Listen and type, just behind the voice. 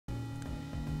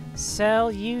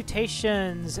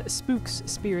Salutations, spooks,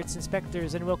 spirits, and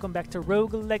specters, and welcome back to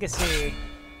Rogue Legacy,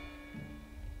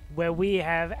 where we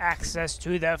have access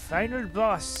to the final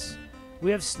boss. We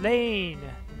have slain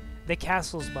the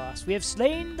castle's boss. We have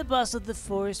slain the boss of the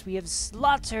forest. We have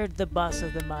slaughtered the boss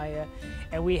of the Maya,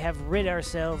 and we have rid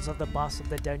ourselves of the boss of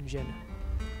the dungeon.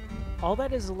 All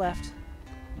that is left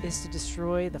is to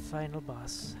destroy the final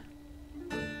boss.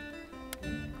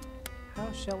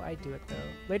 How shall I do it, though?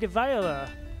 Lady Viola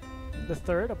the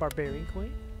Third, a barbarian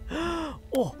queen.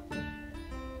 Oh,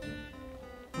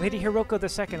 Lady Hiroko the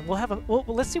Second. We'll have a. Well,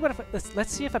 let's see what.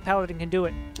 Let's see if a paladin can do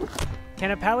it.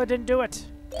 Can a paladin do it?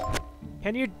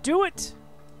 Can you do it?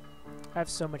 I have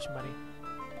so much money.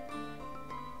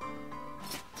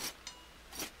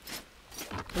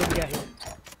 What do we got here?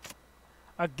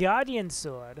 A guardian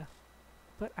sword,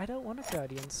 but I don't want a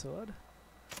guardian sword.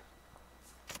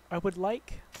 I would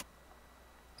like.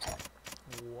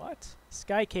 What?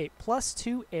 Sky Cape,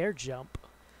 +2 air jump.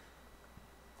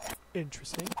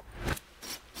 Interesting.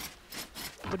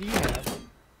 What do you have?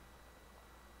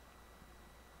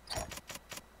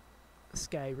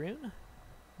 Sky Rune?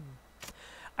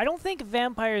 I don't think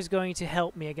Vampire is going to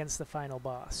help me against the final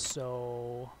boss,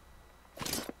 so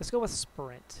let's go with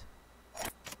Sprint.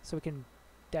 So we can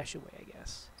dash away, I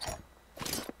guess.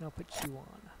 And I'll put you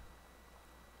on.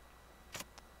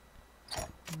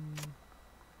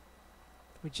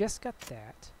 We just got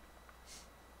that.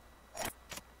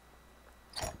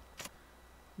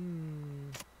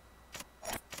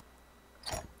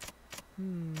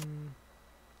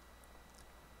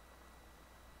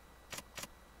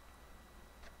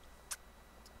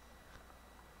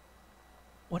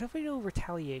 What if we do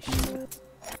retaliation?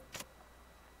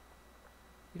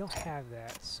 We don't have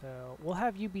that, so we'll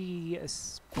have you be a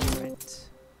sprint.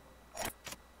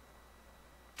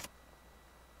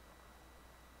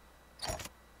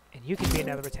 And you can be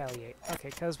another retaliate. Okay,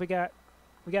 because we got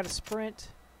a sprint,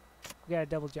 we got a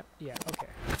double jump. Yeah, okay.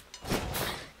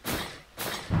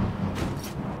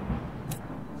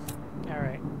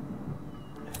 Alright.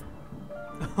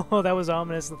 Oh, that was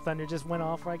ominous. The thunder just went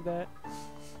off like that.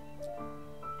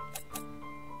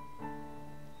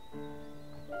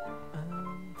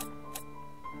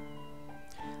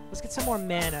 Let's get some more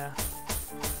mana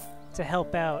to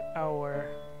help out our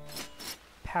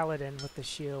paladin with the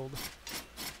shield.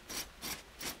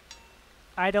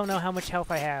 I don't know how much health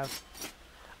I have.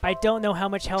 I don't know how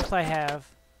much health I have.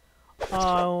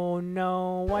 Oh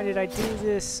no, why did I do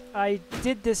this? I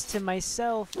did this to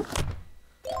myself.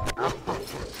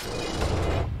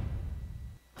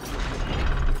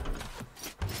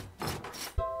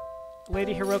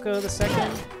 Lady Hiroko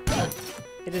II,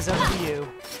 it is up to you.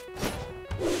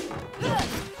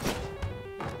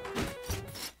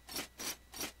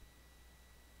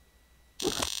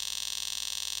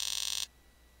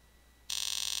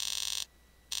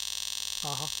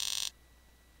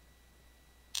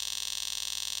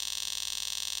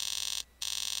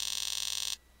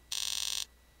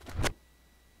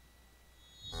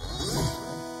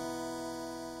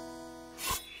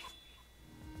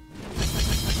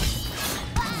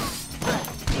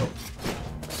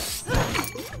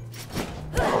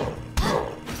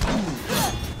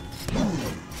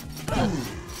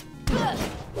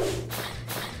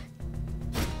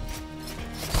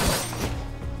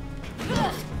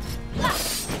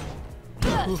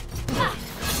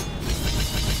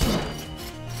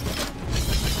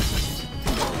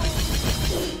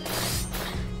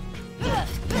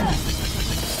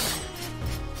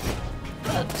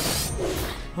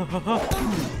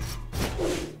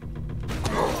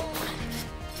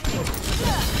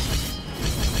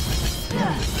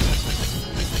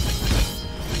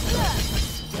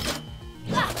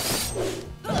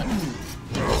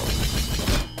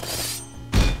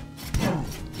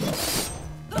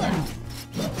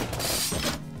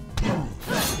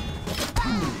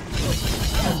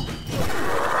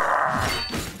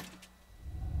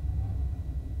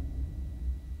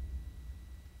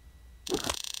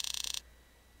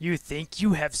 You think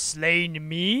you have slain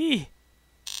me?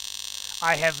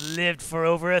 I have lived for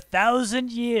over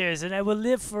 1,000 years, and I will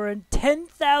live for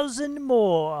 10,000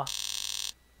 more.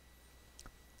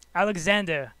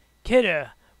 Alexander,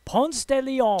 Kidder, Ponce de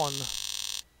Leon.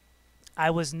 I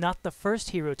was not the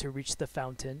first hero to reach the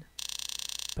fountain,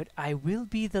 but I will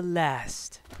be the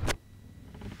last.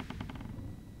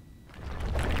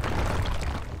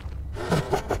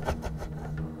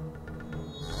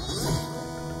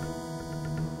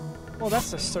 Well,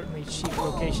 that's a certainly cheap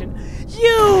location.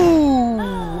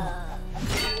 You!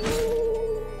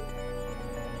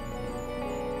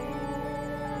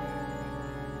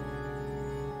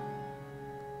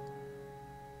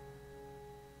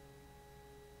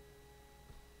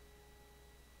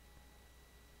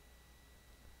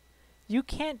 You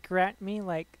can't grant me,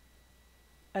 like,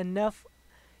 enough...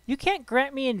 You can't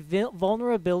grant me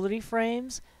vulnerability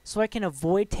frames so I can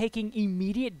avoid taking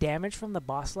immediate damage from the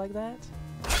boss like that?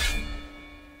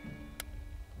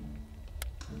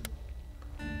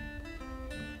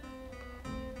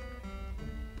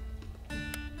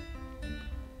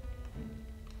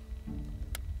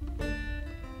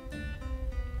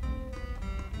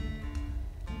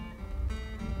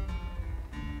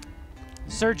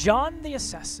 Sir John the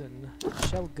Assassin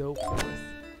shall go forth.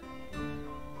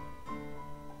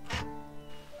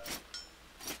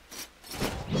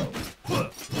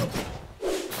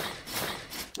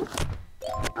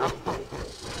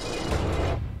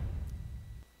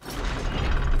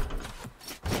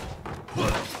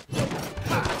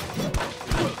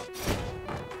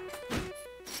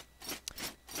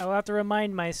 I'll have to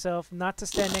remind myself not to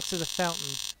stand next to the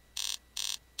fountain.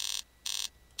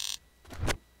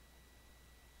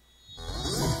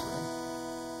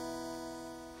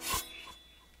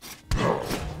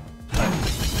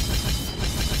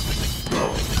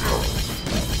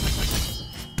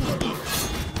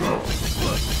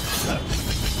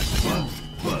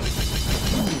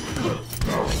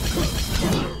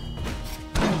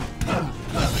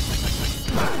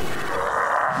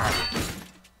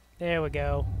 There we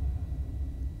go.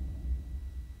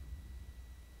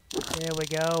 There we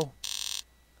go.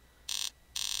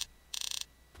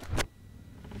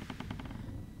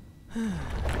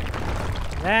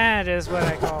 That is what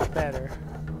I call better.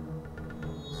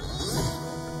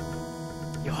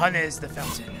 Johannes the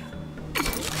Fountain.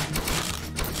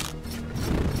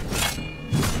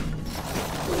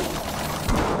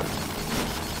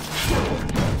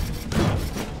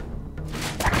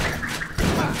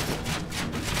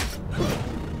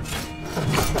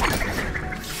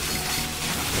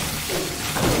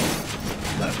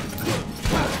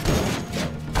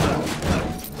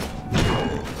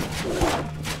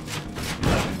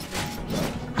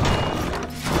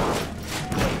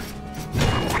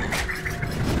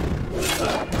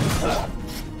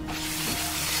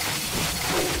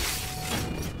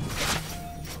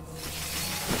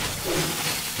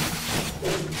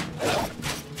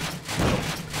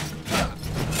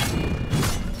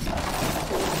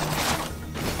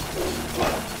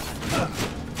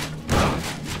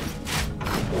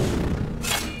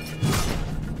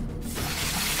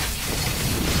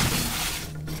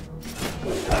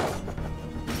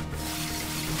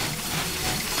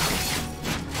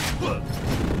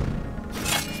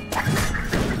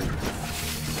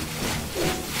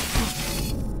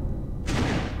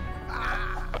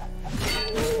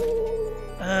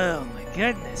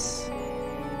 Goodness.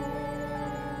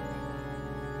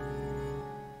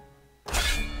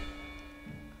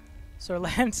 Sir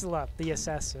Lancelot, the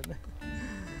assassin.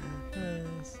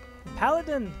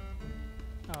 Paladin.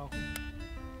 Oh.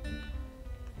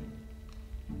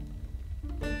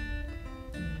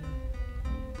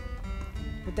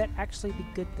 Would that actually be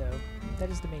good, though?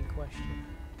 That is the main question.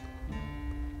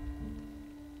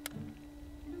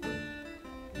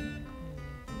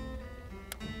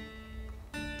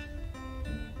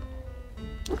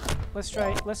 Let's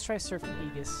try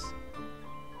surfing Egas.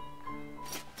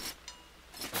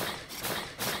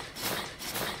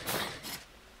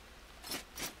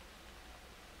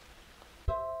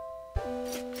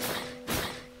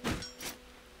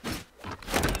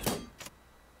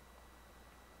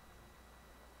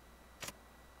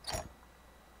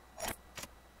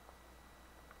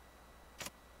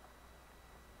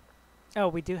 Oh,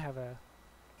 we do have a...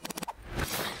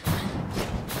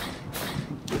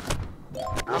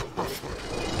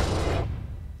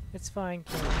 It's fine,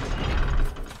 Kim.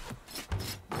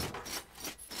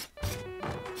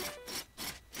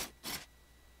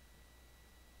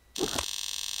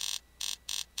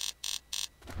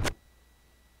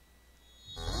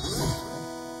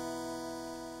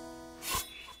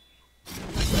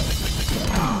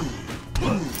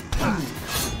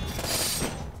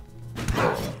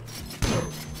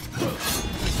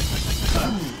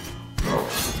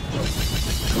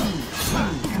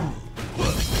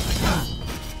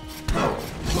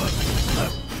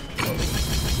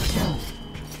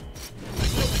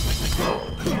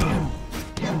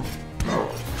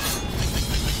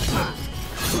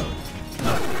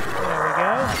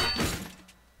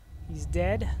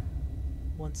 Dead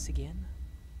once again.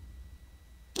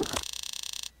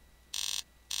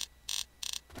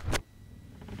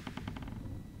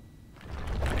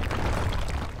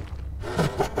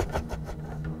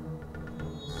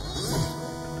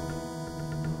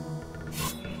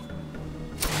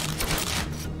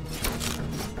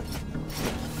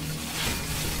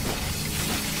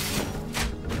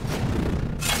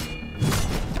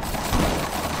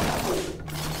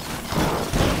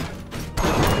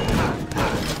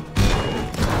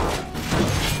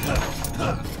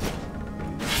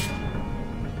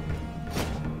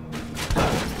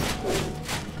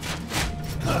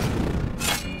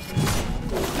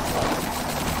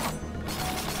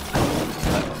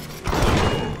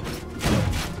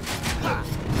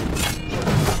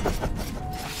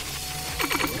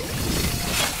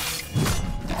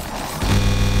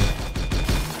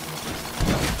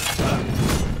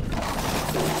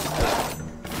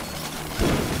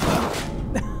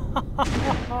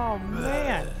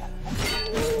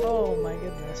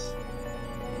 this.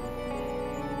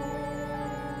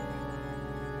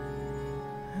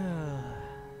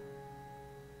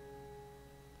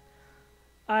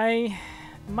 I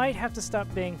might have to stop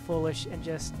being foolish and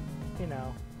just, you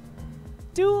know,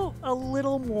 do a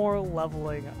little more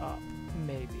leveling up,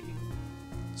 maybe.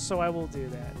 So I will do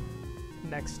that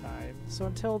next time. So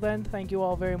until then, thank you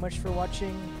all very much for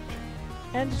watching,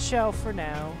 and ciao for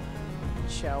now.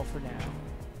 Ciao for now.